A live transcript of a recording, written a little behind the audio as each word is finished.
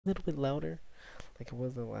A little bit louder, like it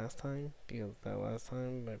was the last time, because that last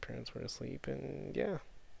time my parents were asleep, and yeah,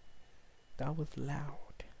 that was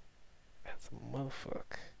loud. That's a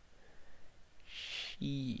motherfucker.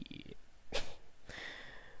 Shit.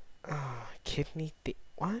 Ah, kidney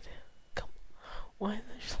what? Come, why is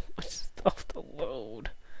there so much stuff to load?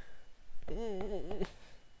 Mm.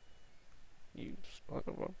 You son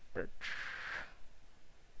of a bitch.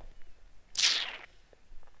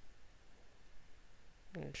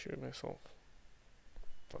 I'm shooting myself.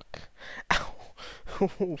 Fuck. Ow!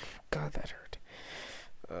 Oh, God, that hurt.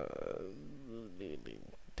 Uh,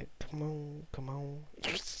 come on, come on.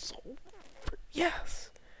 You're so.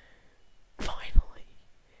 Yes! Finally!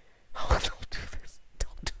 Oh, don't do this.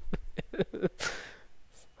 Don't do this.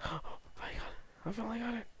 Oh, I got it. I finally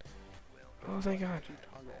got it. Oh, thank God.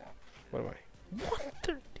 What am I?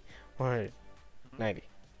 130. 190.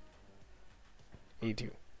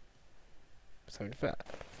 82. 75.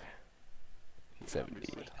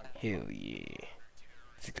 70. Hell yeah.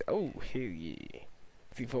 6, oh, hell yeah.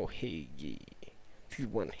 64, hell yeah.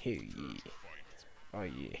 61, hell yeah. Oh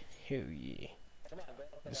yeah, hell yeah.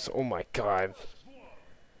 Oh my God.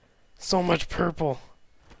 So much purple.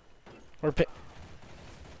 Or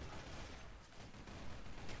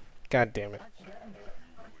God damn it.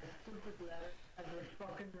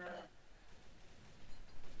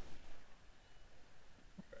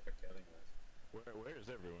 Where's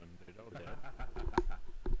everyone? They're all dead.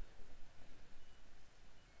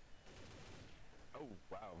 Oh,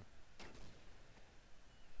 wow.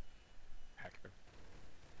 Hacker.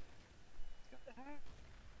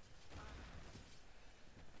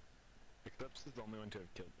 Eclipse is the only one to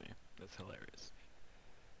have killed me. That's hilarious.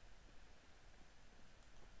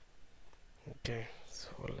 Okay, so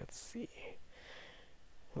let's see.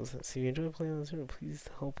 Let's see. If you enjoy playing on the server, please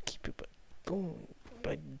help keep it going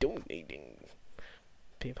by donating.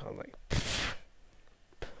 PayPal, like, pfft,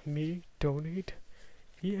 me donate?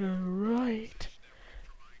 Yeah, right.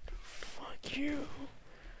 Fuck you.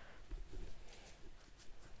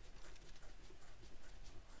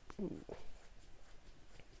 Ooh.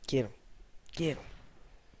 Get him. Get him.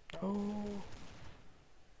 Oh.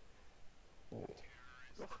 Oh.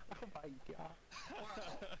 Oh my God.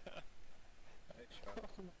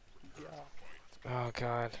 Oh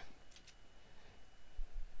God.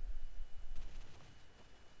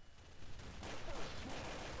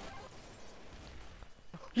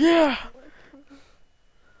 Yeah!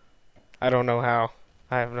 I don't know how.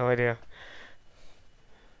 I have no idea.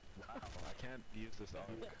 Wow, I can't use this arc.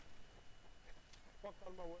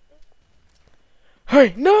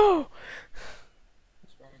 Hey, no!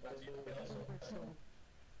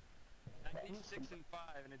 96 and 5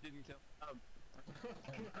 and it didn't kill.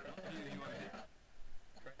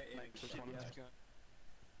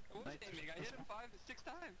 What was aiming? I hit him 6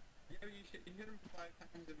 times. Yeah, you hit him 5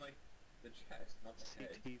 times in like the chest, not the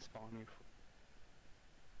head. CT spawning.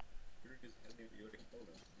 You were just you would have killed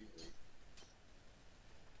him easily.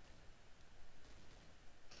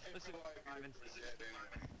 Listen, 5 and 6.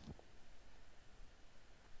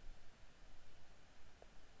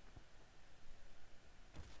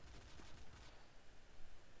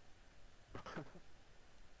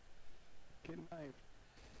 Get knife.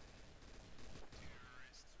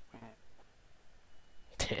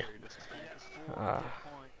 Damn.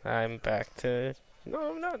 I'm back to.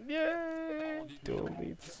 No, I'm not. Yay! Dual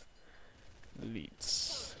elites.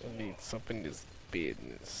 Elites. Elites up in this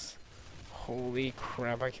business. Holy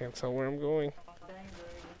crap, I can't tell where I'm going.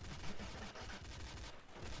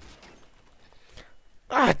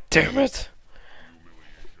 Ah, damn it!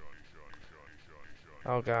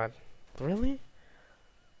 Oh God. Really?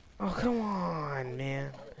 Oh, come on,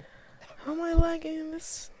 man. How am I lagging in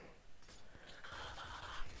this?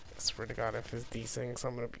 I swear to God, if it's these things,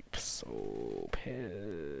 I'm gonna be so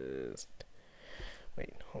pissed.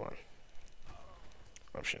 Wait, hold on.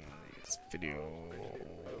 Options, video,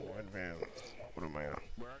 advanced. What am I on?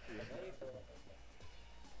 Where are you?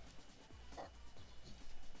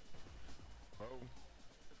 Oh.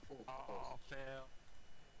 Oh, fail.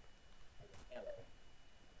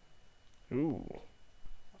 Ooh.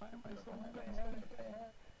 Why am I so bad?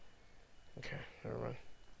 Okay, never mind.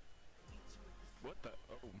 What the?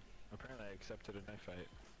 Oh. Apparently I accepted a knife fight.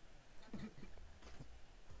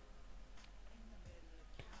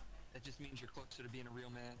 That just means you're closer to being a real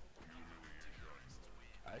man.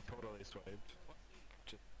 I totally swiped.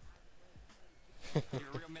 You're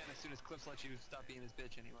a real man as soon as Cliffs lets you stop being his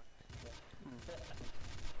bitch anyway.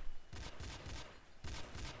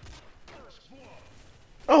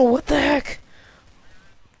 Oh, what the heck?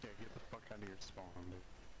 Yeah, get the fuck out of your spawn, dude.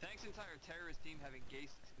 Thanks entire terrorist team having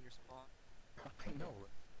ghasts in your spawn. I know.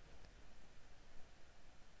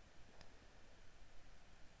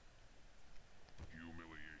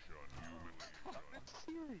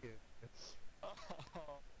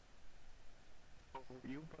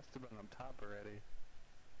 You must have been on top already.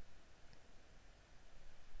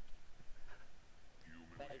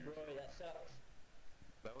 Hey, bro, that sucks.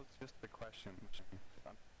 That was just the question.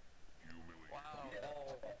 Wow.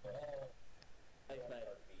 Oh. Nice night,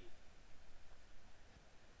 RP.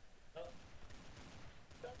 Oh.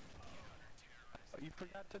 You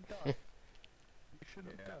forgot to duck. You should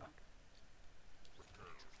have ducked.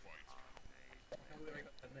 How did I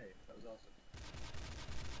got that name? That was awesome.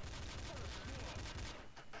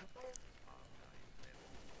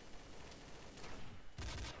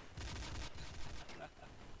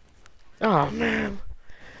 Oh man.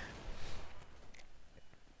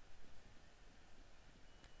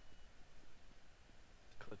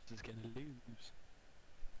 Clips is gonna lose.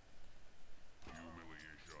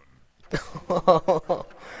 Oh,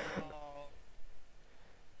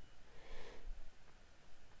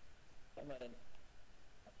 I'm in.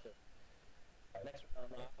 Next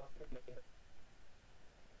round,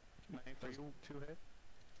 Ninth, are you two hit?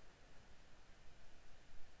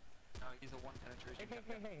 No, he's a one penetration.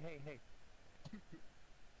 Hey.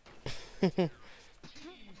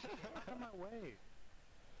 Out of my way.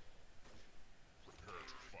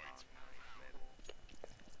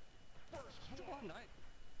 Oh, nice.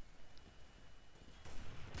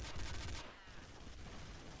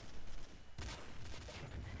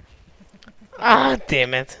 ah,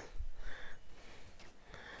 damn it.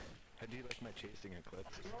 How do you like my chasing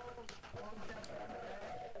Eclipse?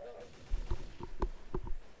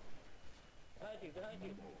 behind you.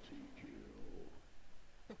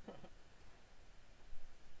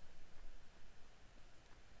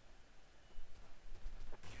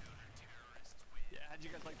 Yeah, how'd you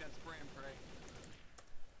guys like that spray and pray?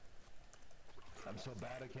 I'm so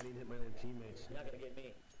bad I can't even hit my own teammates. You're not gonna get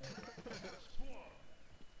me.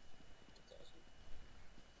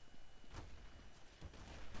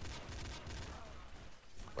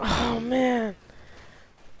 Oh man.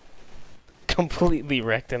 Completely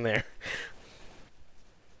wrecked in there.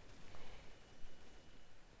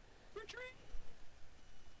 Retreat!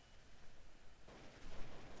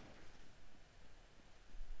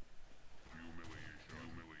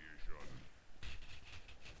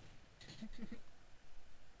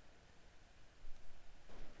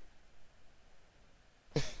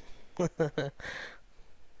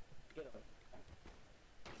 Get him.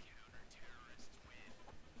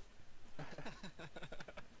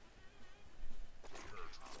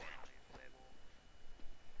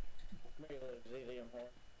 Come here, you little Xavier horn.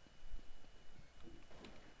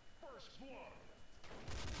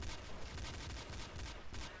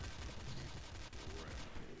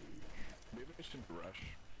 Maybe I should rush.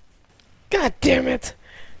 God damn it.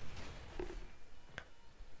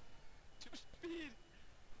 Too speed!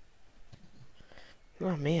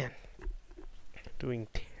 Oh man. Doing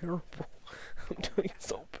terrible. I'm doing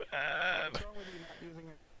so bad. What's wrong with you not using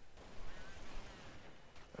it?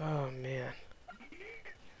 Oh man.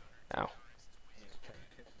 Ow.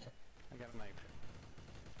 I got a knife.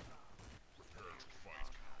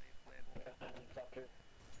 Doctor.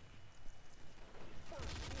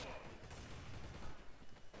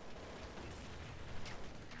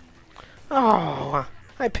 Oh,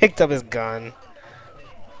 I picked up his gun.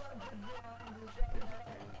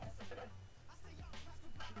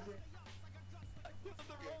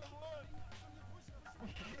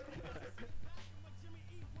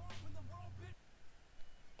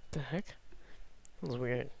 The heck? That was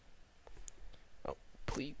weird. Oh,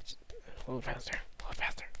 please. A little faster. A little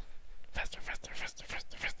faster. Faster, faster, faster,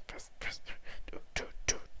 faster, faster, faster, faster. Do, do,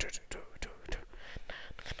 do, do, do, do, do.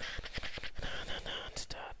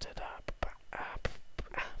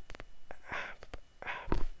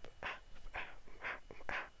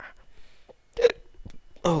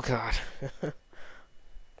 Oh god.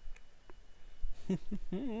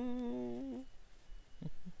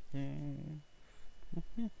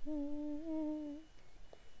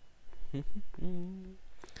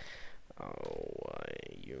 Oh, why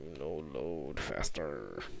you no load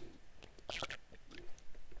faster?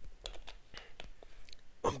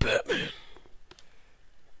 I'm Batman.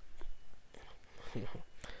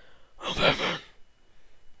 I'm Batman.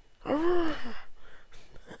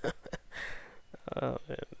 Oh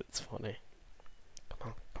man, that's funny. Come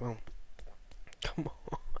on, come on, come on.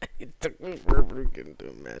 It took me forever to get into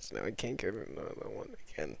a match. Now I can't get another one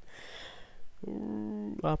again.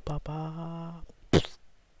 Ooh, ba ba ba.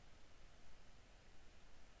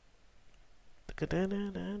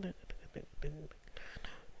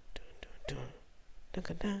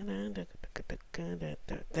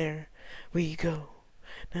 There we go.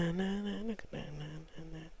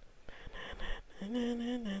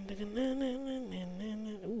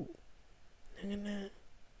 Ooh. Welcome to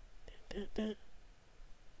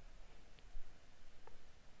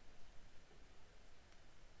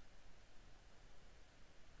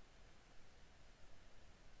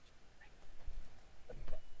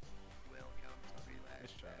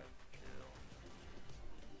Relax Trap Kill.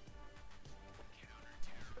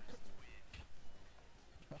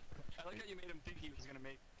 I like how you made him think he was gonna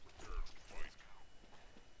make.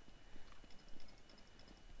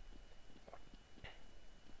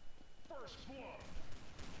 First blood.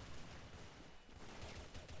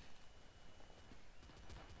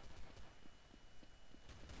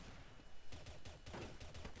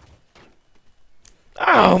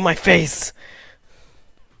 Ow, my face!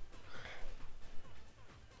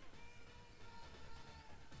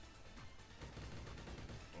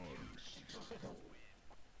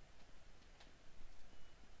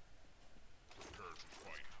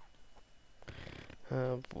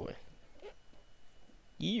 Oh boy.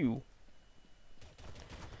 You.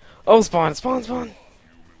 Oh, spawn, spawn, spawn!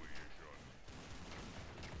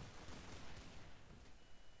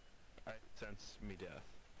 I sense me death.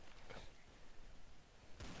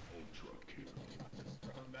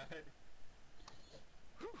 I'm mad.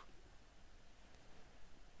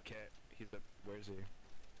 Okay, he's up. Where is he?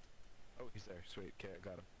 Oh, he's there. Sweet. Okay, I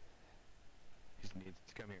got him. He needs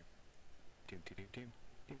to come here. Doom, doom, doom,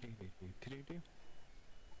 doom, doom, doom, doom, doom, doom.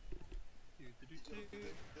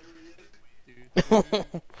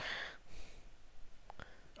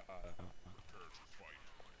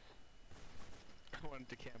 I wanted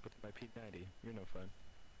to camp with my P90. You're no fun.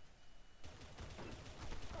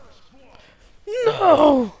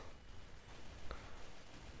 No!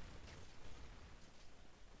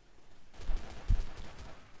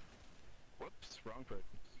 Whoops, wrong person.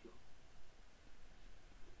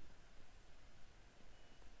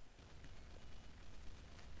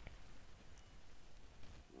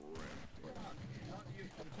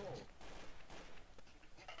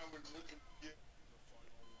 I was looking at you.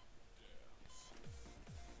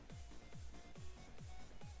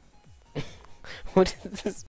 What is this